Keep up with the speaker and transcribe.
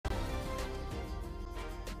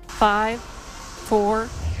5, 4,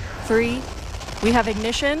 3. We have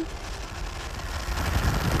ignition.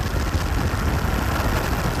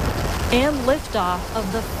 And liftoff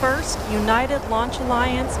of the first United Launch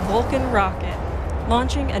Alliance Vulcan rocket,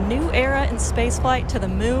 launching a new era in spaceflight to the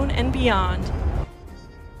moon and beyond.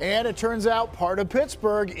 And it turns out part of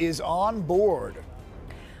Pittsburgh is on board.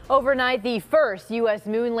 Overnight, the first U.S.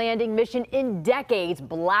 moon landing mission in decades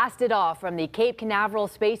blasted off from the Cape Canaveral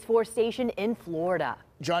Space Force Station in Florida.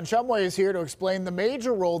 John Shumway is here to explain the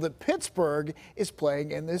major role that Pittsburgh is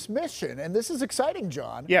playing in this mission. And this is exciting,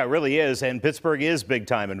 John. Yeah, it really is. And Pittsburgh is big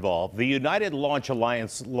time involved. The United Launch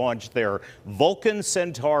Alliance launched their Vulcan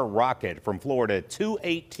Centaur rocket from Florida at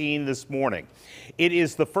 2:18 this morning. It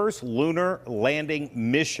is the first lunar landing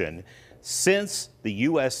mission since the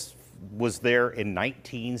U.S. was there in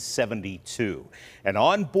 1972. And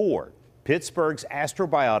on board, Pittsburgh's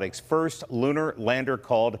Astrobotic's first lunar lander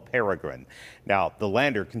called Peregrine. Now, the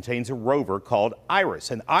lander contains a rover called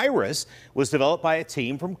Iris, and Iris was developed by a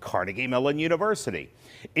team from Carnegie Mellon University.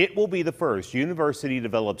 It will be the first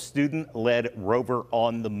university-developed student-led rover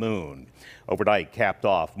on the moon. Overnight capped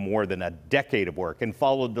off more than a decade of work and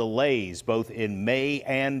followed delays both in May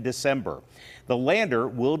and December. The lander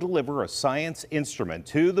will deliver a science instrument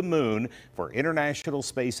to the moon for international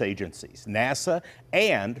space agencies, NASA,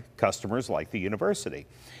 and customers like the university.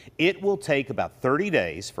 It will take about 30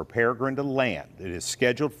 days for Peregrine to land. It is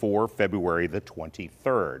scheduled for February the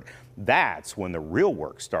 23rd. That's when the real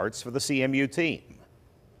work starts for the CMU team.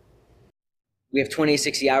 We have 20 to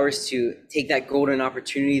 60 hours to take that golden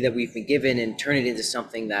opportunity that we've been given and turn it into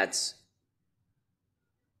something that's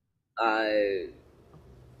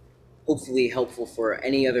hopefully helpful for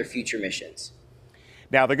any other future missions.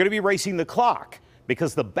 Now, they're going to be racing the clock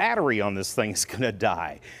because the battery on this thing is going to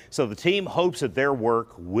die. So the team hopes that their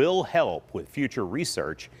work will help with future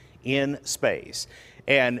research in space.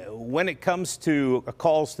 And when it comes to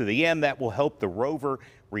calls to the end, that will help the rover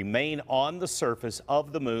remain on the surface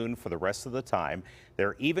of the moon for the rest of the time.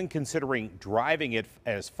 They're even considering driving it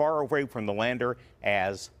as far away from the lander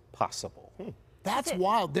as possible. That's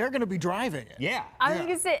wild. They're going to be driving it. Yeah. I was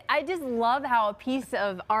going to say, I just love how a piece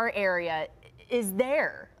of our area is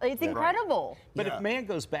there. It's incredible. But if man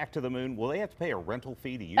goes back to the moon, will they have to pay a rental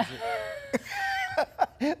fee to use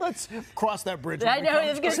it? Let's cross that bridge. I know, I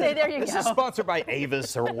was going to say, there you go. This is sponsored by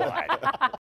Avis or what?